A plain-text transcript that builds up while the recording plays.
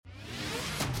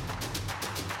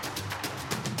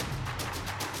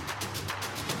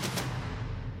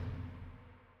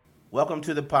Welcome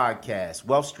to the podcast,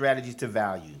 Wealth Strategies to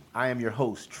Value. I am your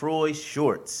host, Troy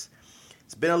Shorts.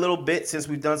 It's been a little bit since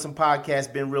we've done some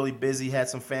podcasts, been really busy, had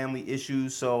some family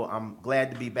issues, so I'm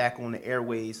glad to be back on the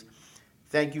airways.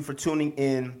 Thank you for tuning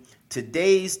in.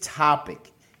 Today's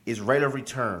topic is rate of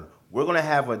return. We're going to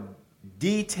have a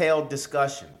detailed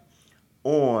discussion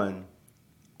on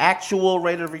actual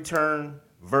rate of return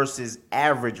versus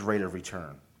average rate of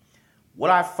return. What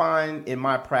I find in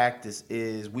my practice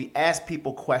is we ask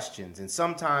people questions, and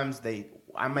sometimes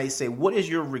I may say, what is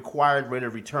your required rate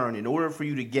of return in order for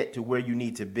you to get to where you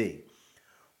need to be?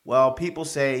 Well, people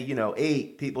say,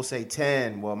 8, people say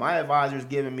 10. Well, my advisor's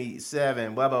giving me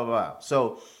 7, blah, blah, blah.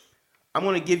 So I'm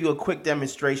going to give you a quick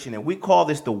demonstration, and we call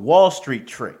this the Wall Street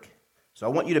trick. So I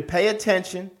want you to pay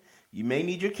attention. You may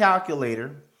need your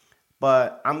calculator,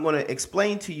 but I'm going to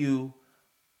explain to you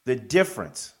the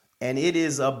difference. And it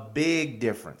is a big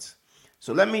difference.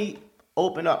 So let me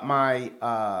open up my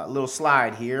little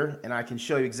slide here, and I can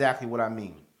show you exactly what I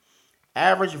mean.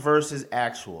 Average versus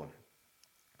actual.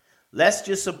 Let's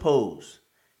just suppose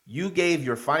you gave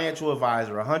your financial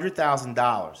advisor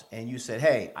 $100,000, and you said,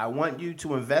 hey, I want you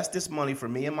to invest this money for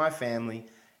me and my family,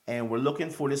 and we're looking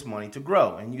for this money to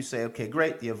grow. And you say, okay,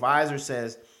 great. The advisor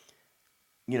says,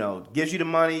 gives you the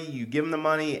money, you give him the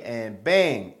money, and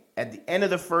bang. At the end of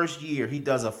the first year, he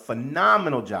does a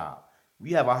phenomenal job.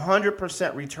 You have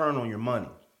 100% return on your money.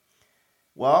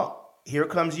 Well, here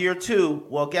comes year 2.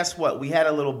 Well, guess what? We had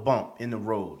a little bump in the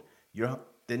road.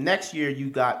 The next year, you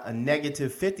got a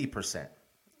negative 50%.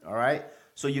 All right?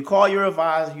 So you call your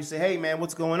advisor. You say, hey, man,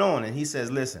 what's going on? And he says,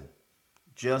 listen,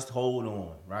 just hold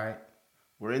on, right?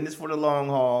 We're in this for the long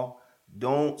haul.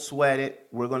 Don't sweat it.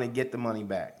 We're going to get the money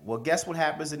back. Well, guess what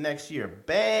happens the next year?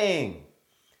 Bang!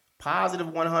 Positive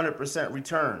 100%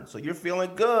 return. So you're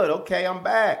feeling good. Okay, I'm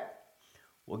back.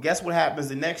 Well, guess what happens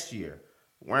the next year?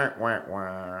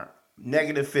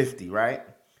 Negative 50, right?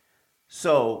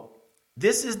 So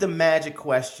this is the magic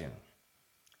question.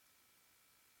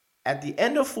 At the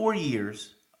end of 4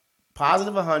 years,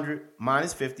 positive 100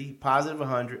 minus 50, positive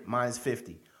 100 minus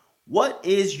 50. What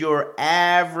is your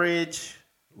average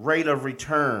rate of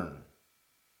return?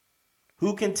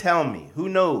 Who can tell me? Who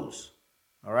knows?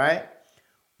 All right.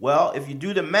 Well, if you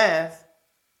do the math,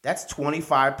 that's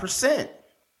 25%.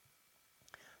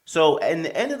 So at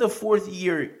the end of the 4th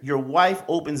year, your wife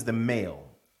opens the mail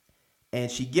and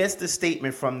she gets the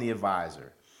statement from the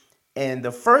advisor. And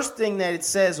the first thing that it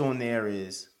says on there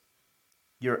is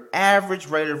your average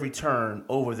rate of return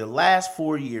over the last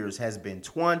 4 years has been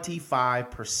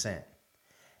 25%.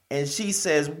 And she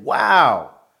says,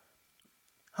 wow,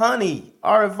 honey,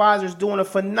 our advisor's doing a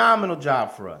phenomenal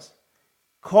job for us.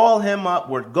 Call him up.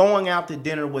 We're going out to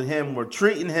dinner with him. We're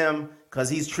treating him because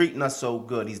he's treating us so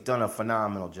good. He's done a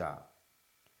phenomenal job.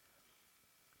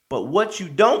 But what you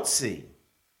don't see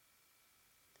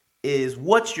is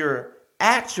what's your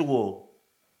actual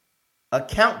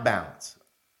account balance.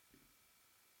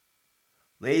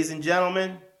 Ladies and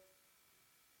gentlemen,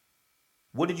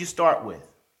 what did you start with?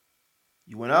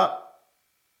 You went up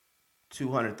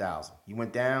 200,000. You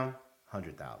went down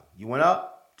 100,000. You went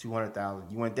up 200,000.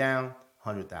 You went down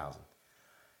 100,000.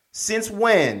 Since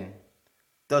when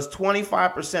does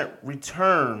 25%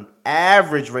 return,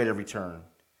 average rate of return,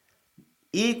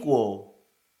 equal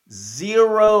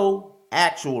 0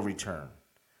 actual return?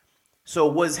 So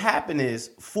what's happened is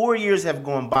 4 years have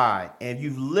gone by and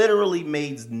you've literally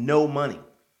made no money.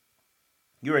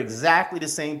 You're exactly the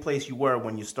same place you were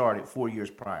when you started 4 years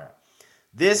prior.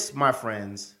 This, my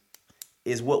friends,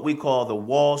 is what we call the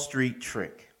Wall Street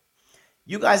trick.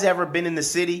 You guys ever been in the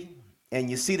city and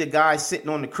you see the guy sitting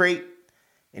on the crate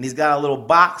and he's got a little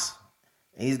box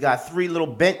and he's got 3 little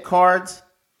bent cards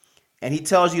and he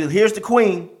tells you, here's the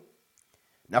queen.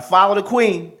 Now follow the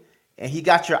queen. And he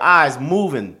got your eyes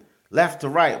moving left to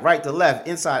right, right to left,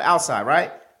 inside, outside,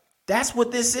 right? That's what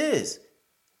this is.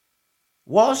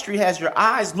 Wall Street has your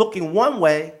eyes looking one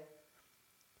way,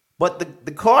 but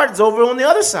the card is over on the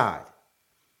other side.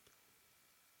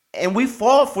 And we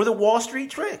fall for the Wall Street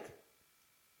trick.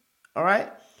 All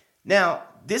right? Now,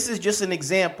 this is just an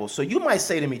example. So you might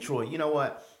say to me, Troy, you know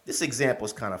what? This example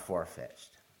is kind of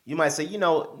far-fetched. You might say,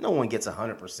 no one gets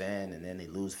 100% and then they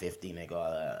lose 50 and they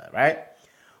go, right?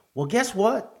 Well, guess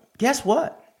what? Guess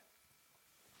what?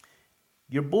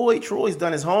 Your boy Troy's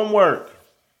done his homework,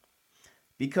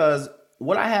 because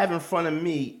what I have in front of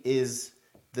me is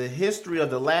the history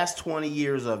of the last 20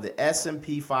 years of the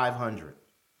S&P 500.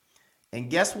 And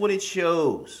guess what it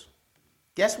shows?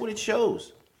 Guess what it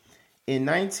shows? In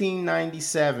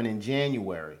 1997, in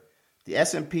January, the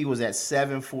S&P was at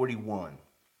 741.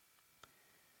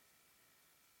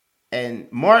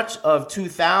 And March of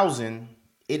 2000,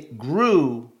 it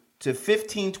grew to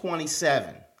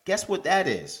 1527. Guess what that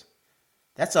is?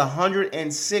 That's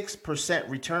 106%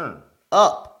 return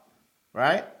up,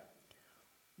 right?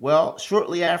 Well,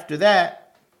 shortly after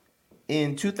that,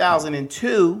 in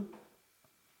 2002,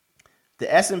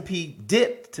 the S&P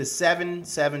dipped to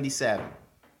 777.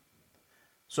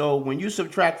 So when you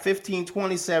subtract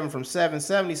 1527 from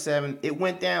 777, it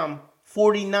went down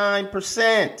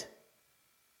 49%.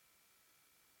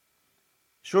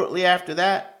 Shortly after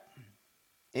that,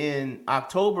 in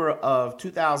October of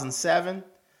 2007,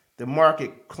 the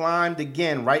market climbed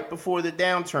again right before the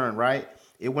downturn, right?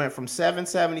 It went from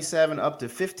 777 up to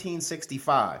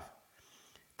 1565.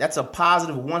 That's a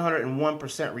positive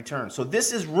 101% return. So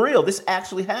this is real. This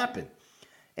actually happened.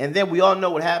 And then we all know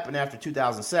what happened after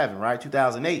 2007, right?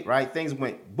 2008, right? Things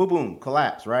went boom, boom,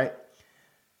 collapse, right?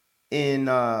 In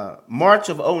March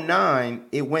of 09,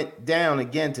 it went down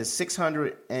again to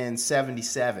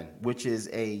 677, which is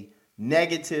a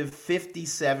negative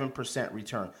 57%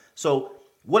 return. So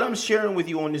what I'm sharing with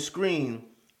you on the screen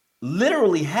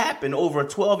literally happened over a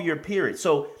 12-year period.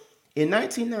 So in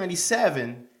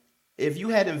 1997, if you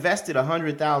had invested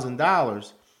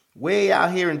 $100,000 way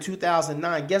out here in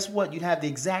 2009, guess what? You'd have the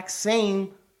exact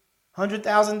same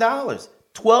 $100,000.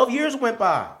 12 years went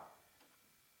by.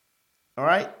 All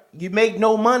right? You make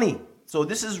no money. So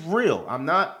this is real. I'm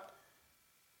not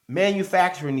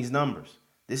manufacturing these numbers.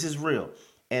 This is real.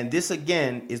 And this,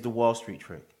 again, is the Wall Street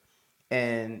trick.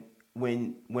 And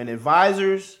when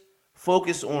advisors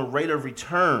focus on rate of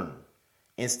return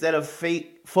instead of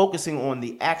focusing on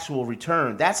the actual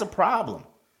return, that's a problem.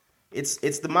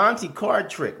 It's the Monte card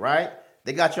trick, right?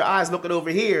 They got your eyes looking over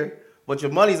here, but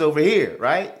your money's over here,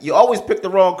 right? You always pick the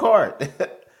wrong card,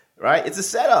 right? It's a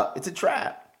setup. It's a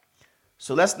trap.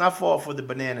 So let's not fall for the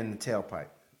banana in the tailpipe.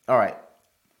 All right,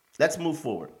 let's move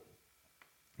forward.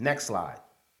 Next slide.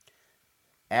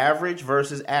 Average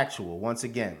versus actual, once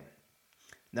again.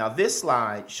 Now, this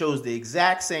slide shows the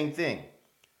exact same thing,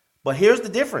 but here's the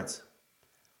difference.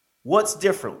 What's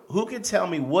different? Who can tell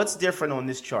me what's different on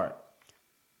this chart?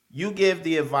 You give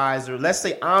the advisor, let's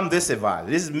say I'm this advisor.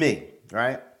 This is me,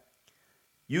 right?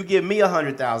 You give me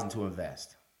 $100,000 to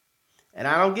invest. And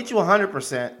I don't get you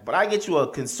 100%, but I get you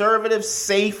a conservative,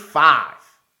 safe 5.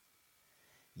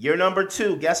 Year number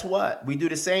 2, guess what? We do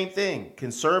the same thing.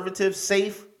 Conservative,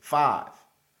 safe 5.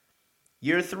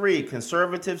 Year 3,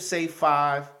 conservative, safe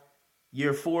 5.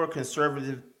 Year 4,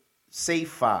 conservative, safe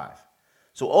 5.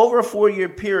 So over a 4-year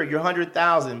period, your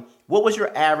 100,000, what was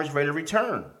your average rate of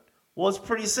return? Well, it's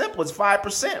pretty simple. It's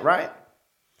 5%, right?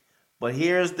 But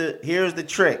here's the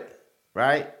trick,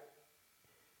 right?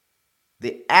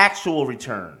 The actual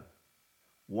return,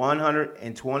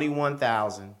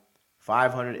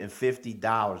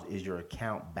 $121,550 is your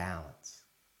account balance.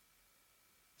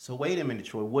 So wait a minute,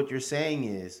 Troy. What you're saying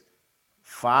is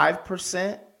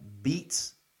 5%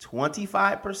 beats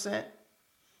 25%?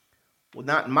 Well,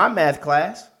 not in my math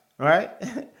class, right?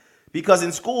 Because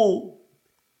in school,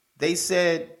 they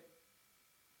said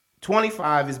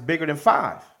 25 is bigger than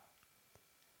 5.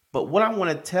 But what I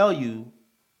want to tell you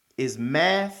is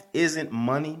math isn't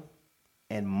money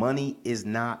and money is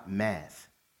not math.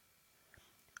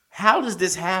 How does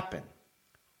this happen?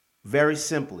 Very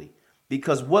simply,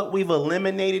 because what we've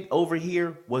eliminated over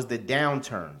here was the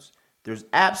downturns. There's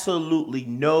absolutely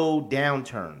no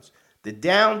downturns. The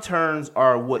downturns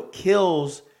are what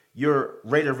kills your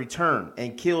rate of return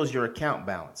and kills your account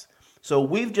balance. So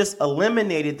we've just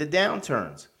eliminated the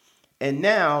downturns. And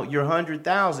now your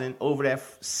 100,000 over that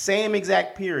same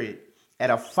exact period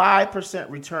at a 5%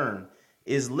 return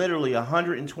is literally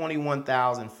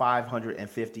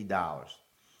 $121,550.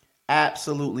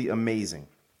 Absolutely amazing.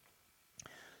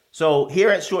 So here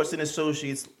at Shorts and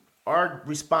Associates, our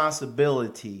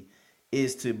responsibility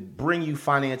is to bring you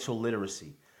financial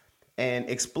literacy and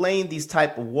explain these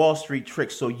type of Wall Street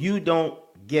tricks so you don't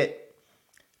get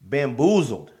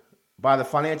bamboozled by the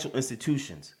financial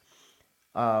institutions.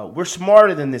 We're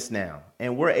smarter than this now,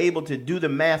 and we're able to do the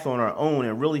math on our own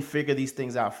and really figure these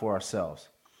things out for ourselves.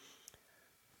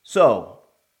 So,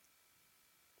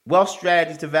 wealth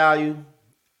strategies to value.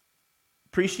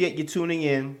 Appreciate you tuning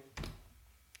in.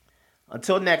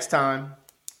 Until next time,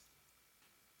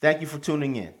 thank you for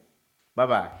tuning in.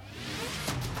 Bye-bye.